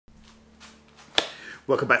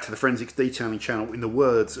Welcome back to the Forensics Detailing channel. In the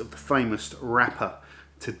words of the famous rapper,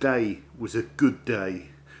 today was a good day.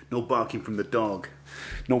 No barking from the dog,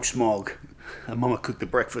 no smog, and mama cooked the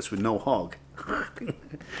breakfast with no hog.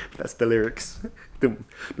 That's the lyrics. Don't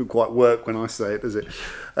quite work when I say it, does it?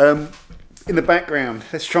 In the background,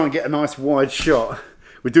 let's try and get a nice wide shot.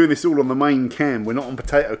 We're doing this all on the main cam. We're not on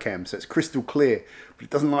potato cam, so it's crystal clear, but it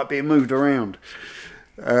doesn't like being moved around.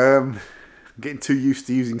 I'm getting too used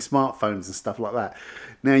to using smartphones and stuff like that.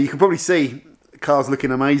 Now you can probably see the car's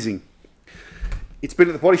looking amazing. It's been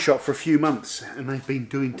at the body shop for a few months and they've been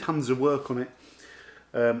doing tons of work on it.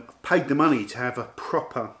 I've paid the money to have a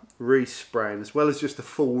proper respray, and as well as just a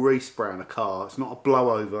full respray on a car. It's not a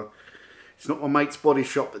blowover. It's not my mate's body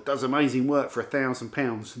shop that does amazing work for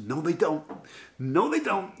 £1,000. No, they don't. No, they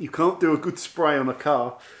don't. You can't do a good spray on a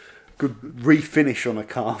car, good refinish on a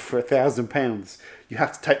car for £1,000. You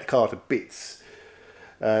have to take the car to bits.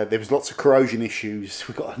 There was lots of corrosion issues.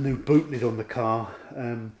 We've got a new boot lid on the car.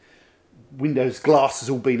 Windows glass has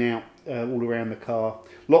all been out all around the car.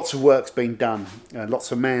 Lots of work's been done.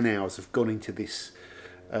 Lots of man hours have gone into this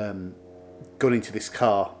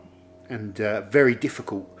car, and very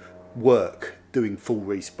difficult work doing full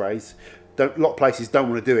resprays. A lot of places don't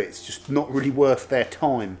want to do it. It's just not really worth their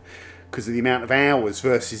time because of the amount of hours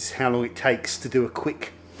versus how long it takes to do a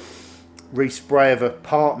quick respray of a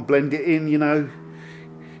part and blend it in, you know.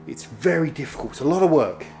 It's very difficult. It's a lot of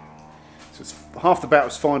work. So it's half the battle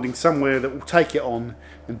is finding somewhere that will take it on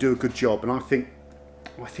and do a good job. And I think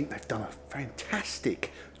they've done a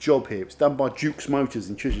fantastic job here. It's done by Duke's Motors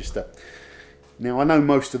in Chichester. Now I know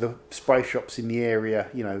most of the spray shops in the area,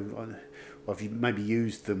 you know, I've maybe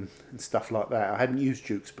used them and stuff like that. I hadn't used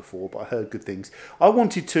Duke's before, but I heard good things. I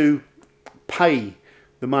wanted to pay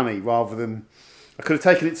the money rather than, I could have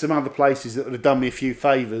taken it to some other places that would have done me a few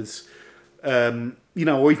favours, you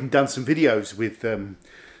know, or even done some videos with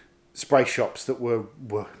spray shops that were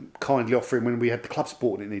kindly offering when we had the club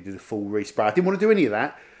sport and it needed a full respray. I didn't want to do any of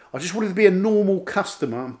that. I just wanted to be a normal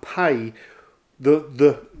customer and pay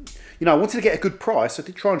you know, I wanted to get a good price. I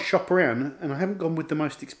did try and shop around, and I haven't gone with the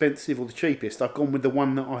most expensive or the cheapest. I've gone with the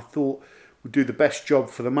one that I thought would do the best job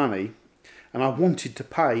for the money, and I wanted to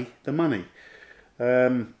pay the money,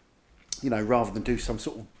 you know, rather than do some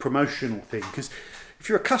sort of promotional thing. Because if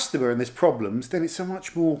you're a customer and there's problems, then it's a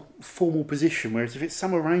much more formal position, whereas if it's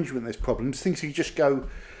some arrangement there's problems, things can just go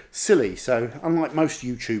silly. So unlike most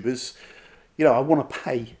YouTubers, you know, I want to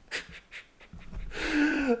pay.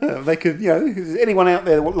 They could, you know, anyone out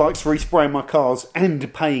there that likes respraying my cars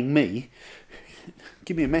and paying me,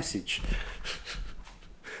 give me a message.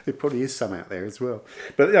 There probably is some out there as well.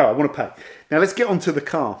 But yeah, I want to pay. Now let's get on to the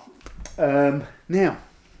car. Now,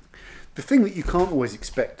 the thing that you can't always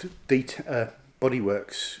expect body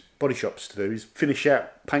shops to do is finish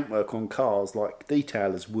out paintwork on cars like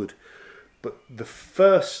detailers would. But the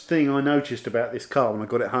first thing I noticed about this car when I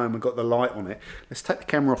got it home and got the light on it, let's take the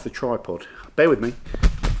camera off the tripod. Bear with me.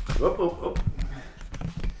 Up.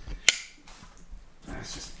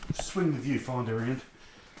 Let's just swing the viewfinder around.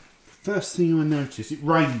 First thing I noticed, it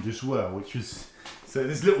rained as well, which was, so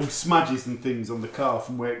there's little smudges and things on the car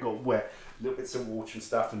from where it got wet, little bits of water and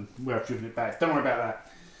stuff, and where I've driven it back. Don't worry about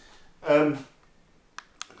that.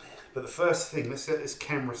 But the first thing, let's let this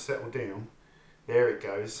camera settle down. There it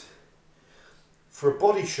goes. For a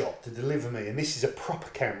body shop to deliver me, and this is a proper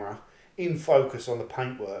camera in focus on the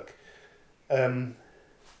paintwork,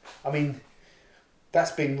 I mean,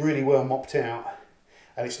 that's been really well mopped out,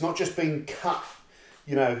 and it's not just been cut,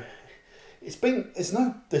 you know, there's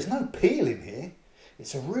no peel in here.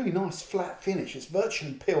 It's a really nice flat finish. It's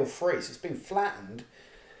virtually peel free, so it's been flattened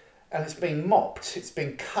and it's been mopped, it's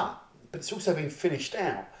been cut, but it's also been finished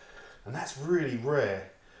out, and that's really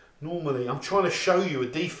rare. Normally I'm trying to show you a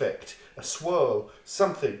defect, a swirl,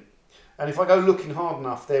 something, and if I go looking hard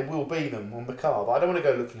enough there will be them on the car, but I don't want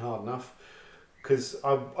to go looking hard enough because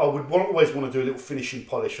I would always want to do a little finishing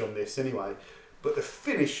polish on this anyway. But the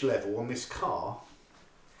finish level on this car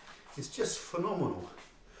is just phenomenal.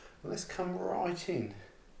 Let's come right in,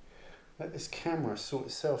 let this camera sort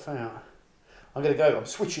itself out. I'm going to go, I'm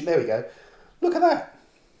switching, there we go, look at that,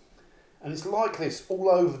 and it's like this all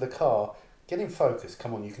over the car. Get in focus,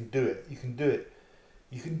 come on, you can do it, you can do it,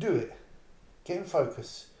 you can do it. Get in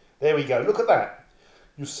focus. There we go, look at that.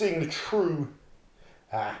 You're seeing the true,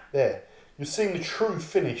 there. You're seeing the true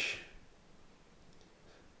finish.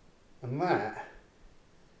 And that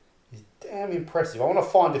is damn impressive. I want to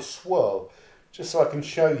find a swirl just so I can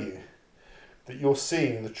show you that you're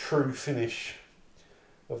seeing the true finish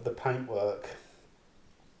of the paintwork.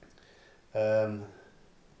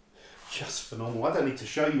 Just phenomenal. I don't need to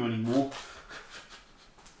show you anymore.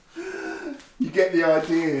 You get the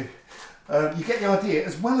idea. You get the idea,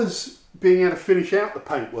 as well as being able to finish out the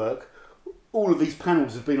paintwork. All of these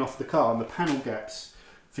panels have been off the car, and the panel gaps,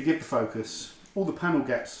 forgive the focus, all the panel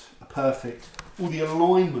gaps are perfect. All the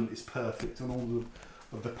alignment is perfect on all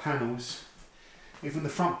of the panels. Even the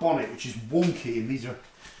front bonnet, which is wonky, and these are,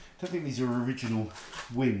 I don't think these are original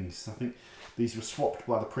wings. I think these were swapped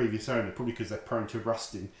by the previous owner, probably because they're prone to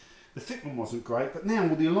rusting. The thickness wasn't great, but now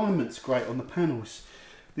all the alignment's great on the panels.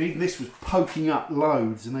 Even this was poking up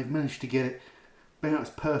loads, and they've managed to get it about as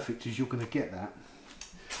perfect as you're going to get that.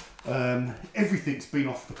 Everything's been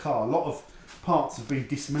off the car. A lot of parts have been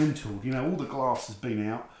dismantled. You know, all the glass has been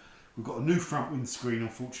out. We've got a new front windscreen,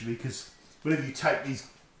 unfortunately, because whenever you take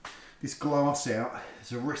this glass out,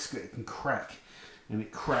 there's a risk that it can crack, and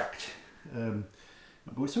it cracked.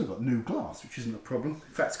 But we've still got new glass, which isn't a problem.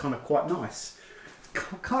 In fact, it's kind of quite nice.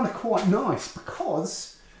 Kind of quite nice,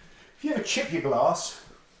 because if you ever chip your glass,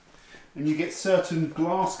 and you get certain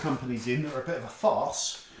glass companies in that are a bit of a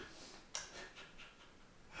farce,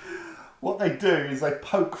 what they do is they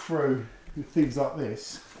poke through with things like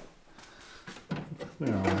this.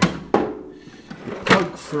 Where are they? They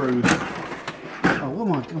poke through. Oh, what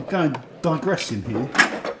am I? I'm going digressing here.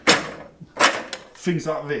 Things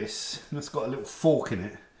like this, and it's got a little fork in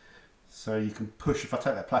it, so you can push. If I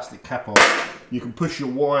take that plastic cap off, you can push your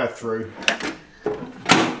wire through.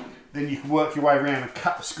 Then you can work your way around and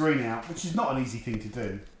cut the screen out, which is not an easy thing to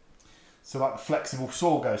do. So like the flexible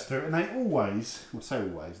saw goes through, and they always, well, say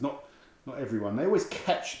always, not everyone, they always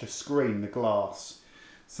catch the screen, the glass.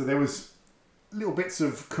 So there was little bits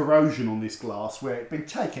of corrosion on this glass where it had been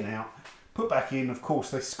taken out, put back in. Of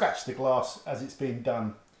course, they scratched the glass as it's being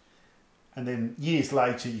done, and then years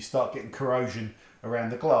later you start getting corrosion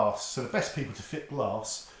around the glass. So the best people to fit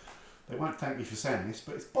glass, they won't thank me for saying this,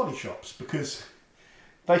 but it's body shops, because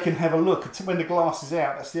they can have a look until when the glass is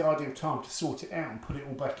out. That's the ideal time to sort it out and put it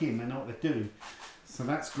all back in. They know what they're doing. So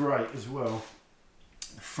that's great as well.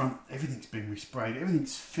 The front, everything's been resprayed.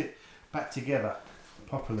 Everything's fit back together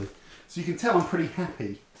properly. So you can tell I'm pretty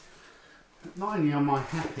happy. But not only am I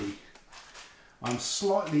happy, I'm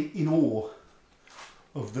slightly in awe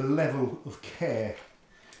of the level of care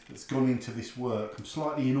that's gone into this work. I'm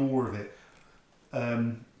slightly in awe of it.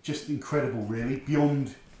 Just incredible, really,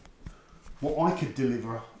 beyond what I could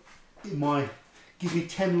deliver in my, give me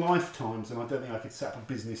 10 lifetimes, and I don't think I could set up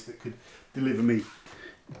a business that could deliver me,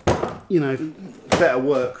 you know, better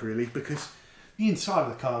work, really, because the inside of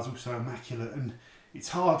the car is also immaculate, and it's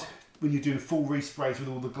hard when you're doing full resprays with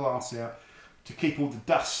all the glass out to keep all the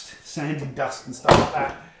dust, sand and dust and stuff like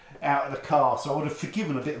that out of the car. So I would have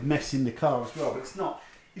forgiven a bit of mess in the car as well, but it's not.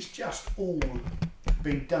 It's just all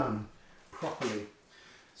been done properly.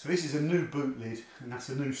 So this is a new boot lid, and that's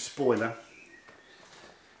a new spoiler.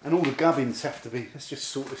 And all the gubbins have to be, let's just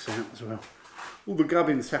sort this out as well. All the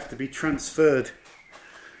gubbins have to be transferred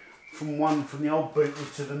from the old boot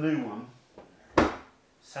lid to the new one.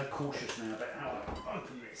 So cautious now about how I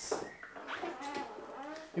open this.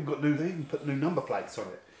 You've got new, they even put new number plates on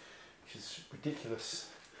it, which is ridiculous.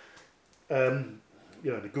 You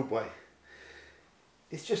know, in a good way.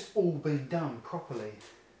 It's just all been done properly.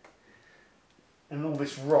 And all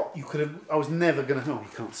this rot, you could have, I was never going to, oh,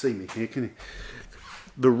 you can't see me here, can you?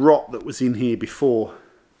 The rot that was in here before,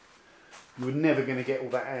 you were never going to get all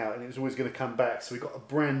that out, and it was always going to come back. So we got a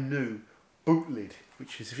brand new boot lid,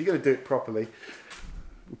 which is, if you're going to do it properly,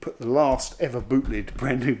 we'll put the last ever boot lid,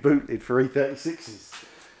 brand new boot lid for E36s,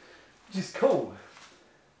 which is cool.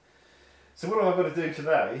 So what have I got to do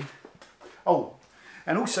today? Oh,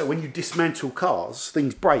 and also when you dismantle cars,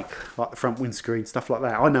 things break, like the front windscreen, stuff like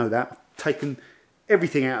that. I know that. I've taken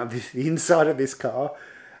everything out of the inside of this car,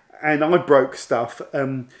 and I broke stuff.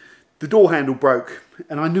 The door handle broke,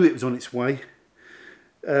 and I knew it was on its way.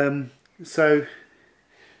 So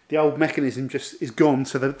the old mechanism just is gone.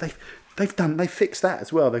 So they've fixed that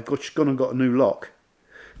as well. They've gone and got a new lock,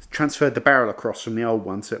 transferred the barrel across from the old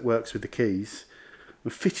one, so it works with the keys.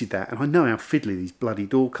 I've fitted that, and I know how fiddly these bloody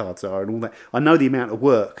door cards are and all that. I know the amount of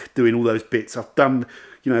work doing all those bits. I've done,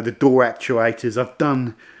 you know, the door actuators. I've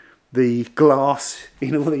done the glass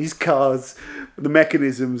in all these cars, the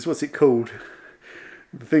mechanisms. What's it called?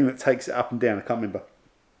 The thing that takes it up and down. I can't remember.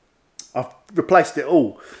 I've replaced it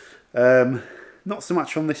all. Not so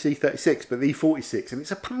much on this E36, but the E46, and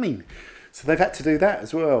it's a pain. So they've had to do that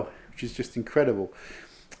as well, which is just incredible.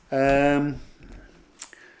 Now,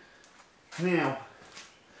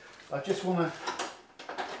 I just want to.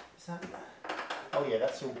 Is that? Oh yeah,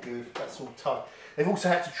 that's all good. That's all tight. They've also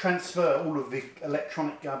had to transfer all of the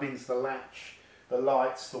electronic gubbins, the latch, the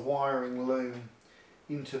lights, the wiring loom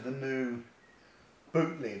into the new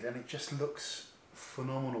boot lid, and it just looks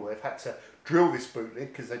phenomenal. They've had to drill this boot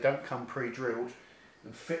lid because they don't come pre-drilled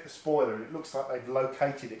and fit the spoiler, and it looks like they've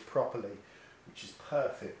located it properly, which is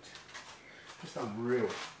perfect. Just unreal.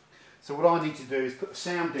 So what I need to do is put the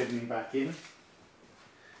sound deadening back in,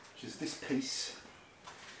 which is this piece,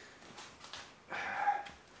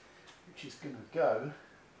 which is going to go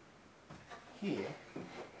here,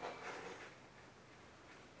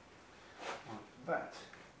 like that.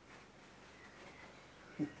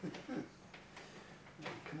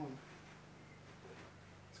 Come on.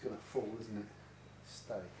 It's going to fall, isn't it?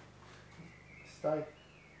 Stay. Stay.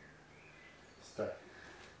 Stay.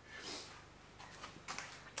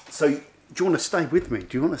 So, do you want to stay with me?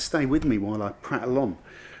 Do you want to stay with me while I prattle on?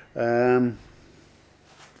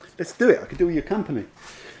 Let's do it. I could do your company.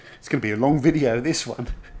 It's going to be a long video, this one.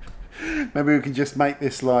 Maybe we can just make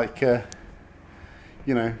this like, you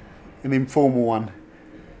know, an informal one.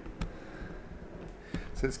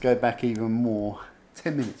 So let's go back even more.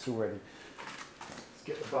 10 minutes already. Let's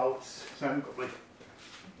get the bolts. So I haven't got my...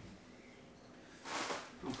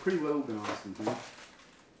 I'm pretty well organised in here.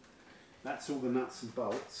 That's all the nuts and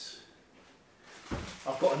bolts.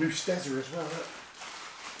 I've got a new stezzer as well, look.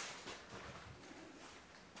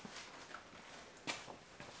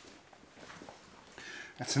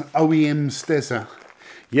 That's an OEM stezzer.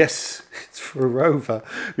 Yes, it's for a Rover.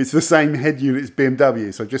 It's the same head unit as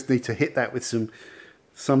BMW, so I just need to hit that with some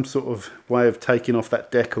sort of way of taking off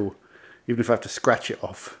that decal, even if I have to scratch it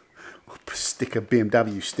off or stick a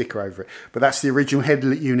BMW sticker over it. But that's the original head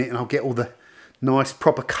unit, and I'll get all the nice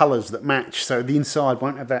proper colours that match, so the inside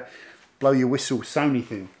won't have that blow your whistle Sony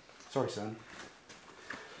thing. Sorry, Sony.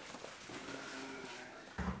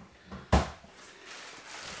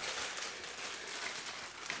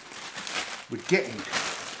 We're getting...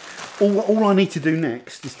 All I need to do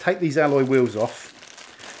next is take these alloy wheels off,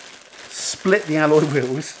 split the alloy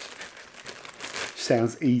wheels.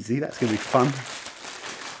 Sounds easy, that's going to be fun.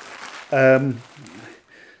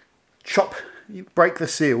 Break the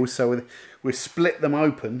seals, so we split them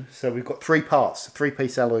open. So we've got 3 parts,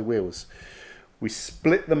 3-piece alloy wheels. We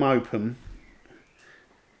split them open,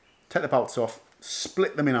 take the bolts off,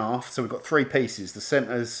 split them in half. So we've got 3 pieces, the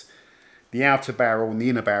centres, the outer barrel and the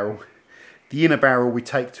inner barrel. The inner barrel we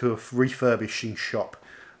take to a refurbishing shop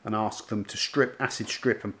and ask them to acid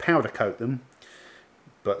strip and powder coat them,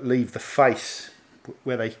 but leave the face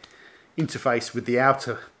where they interface with the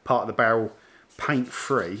outer part of the barrel paint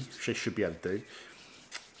free, which they should be able to do.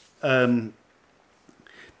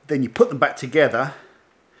 Then you put them back together,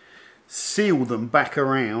 seal them back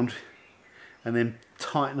around, and then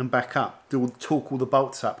tighten them back up, torque all the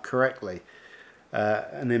bolts up correctly,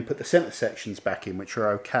 and then put the centre sections back in, which are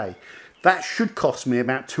okay. That should cost me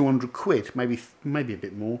about 200 quid, maybe a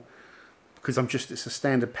bit more, because it's a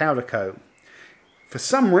standard powder coat. For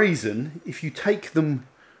some reason, if you take them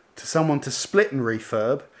to someone to split and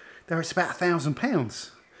refurb, it's about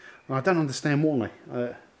 £1,000. And I don't understand why.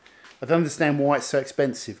 I don't understand why it's so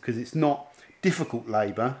expensive, because it's not difficult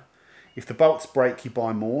labour. If the bolts break, you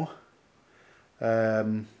buy more. I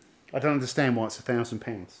don't understand why it's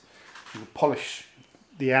 £1,000. You polish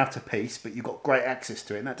the outer piece, but you've got great access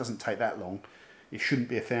to it, and that doesn't take that long. It shouldn't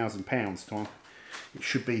be £1,000, Tom. It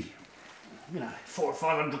should be, you know, 400 or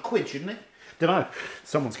 500 quid, shouldn't it? Don't know.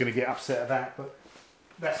 Someone's going to get upset at that, but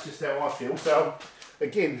that's just how I feel. So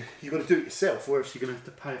again, you've got to do it yourself, or else you're going to have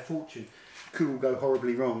to pay a fortune. Could all go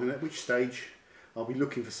horribly wrong, and at which stage I'll be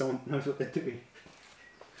looking for someone who knows what they're doing.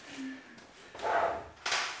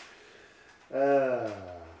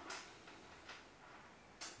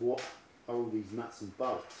 What are all these nuts and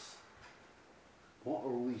bolts? What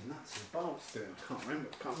are all these nuts and bolts doing? I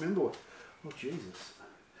can't remember what. Oh Jesus.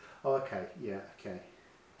 Oh, okay, yeah, okay.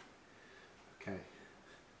 Okay.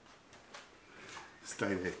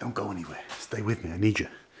 Stay there, don't go anywhere. Stay with me, I need you.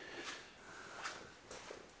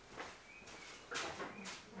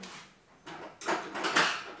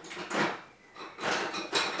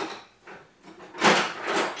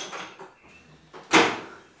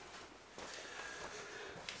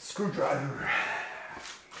 Screwdriver.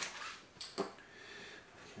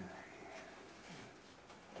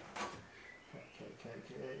 Okay.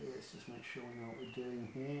 Let's just make sure we know what we're doing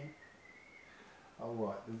here. All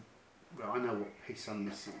right. Well, I know what piece I'm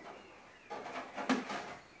missing.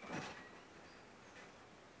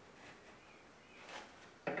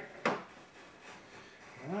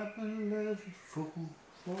 I've been loving for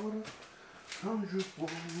 100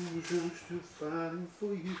 wars just to find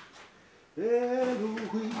for you.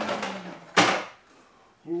 Elohim,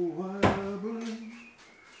 oh I believe,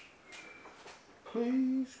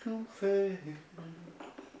 please confess.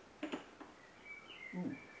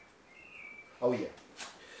 Oh yeah,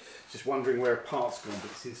 just wondering where a part's gone, but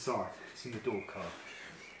it's inside. It's in the door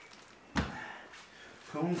card.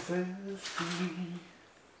 Confess to me,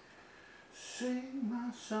 sing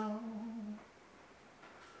my song,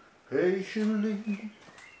 patiently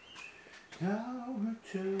I'll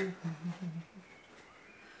return,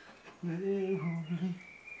 only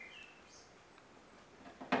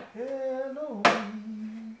Eloise,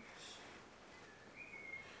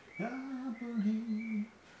 I believe.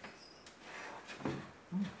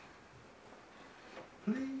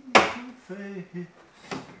 Please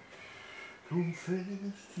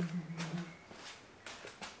confess to me.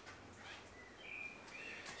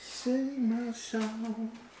 Sing my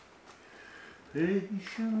song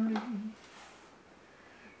patiently,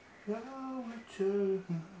 I'll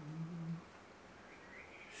return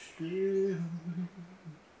still.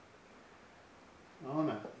 Oh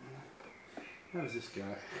no. How does this go?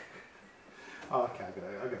 Oh, okay, I got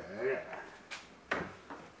it.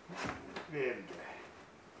 There we go.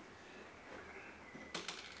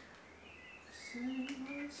 Sing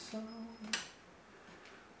my song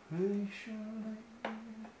patiently,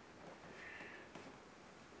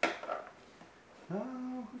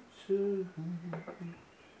 I'll return.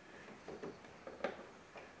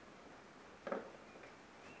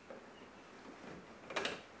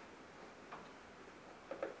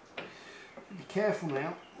 Be careful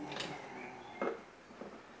now.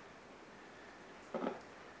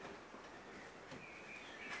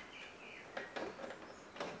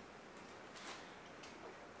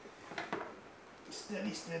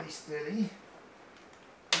 Steady, steady, steady.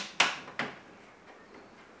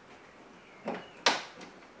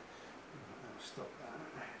 Stop that.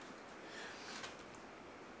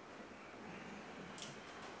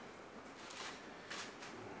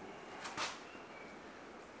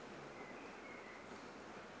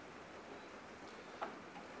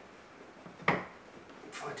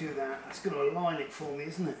 If I do that, that's going to align it for me,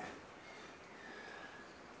 isn't it?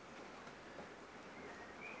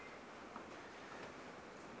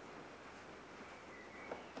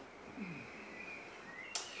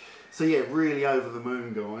 So yeah, really over the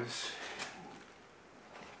moon, guys.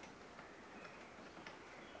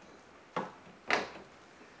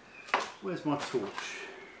 Where's my torch?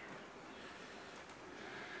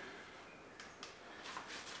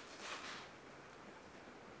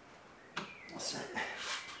 That's it.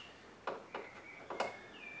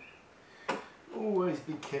 Always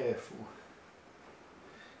be careful.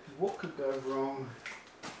 Because what could go wrong?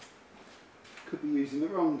 Could be using the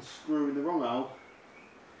wrong screw in the wrong hole.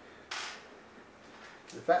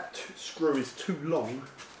 If that screw is too long, you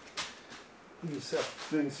find yourself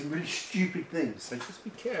doing some really stupid things, so just be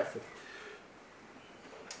careful.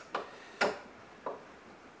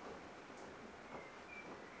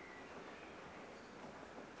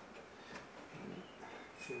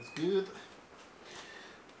 Feels good.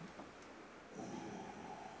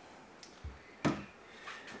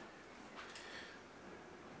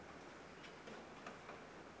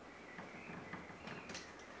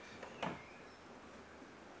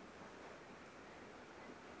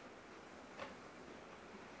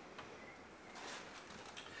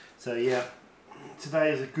 So yeah,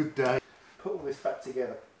 today is a good day. Put all this back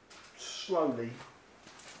together slowly,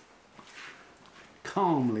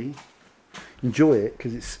 calmly. Enjoy it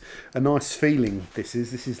because it's a nice feeling. This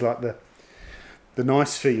is like the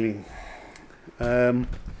nice feeling. Yeah.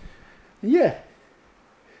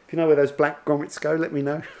 If you know where those black grommets go, let me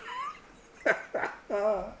know.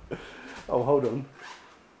 Oh, hold on.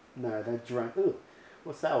 No, they drank. Ooh,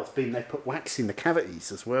 what's that? Oh, it's been they put wax in the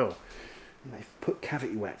cavities as well. And they've put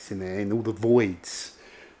cavity wax in there in all the voids,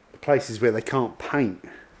 the places where they can't paint.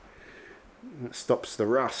 That stops the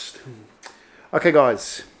rust. Okay,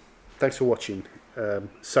 guys, thanks for watching.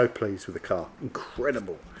 So pleased with the car.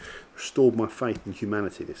 Incredible. Restored my faith in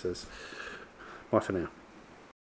humanity, this has. Bye for now.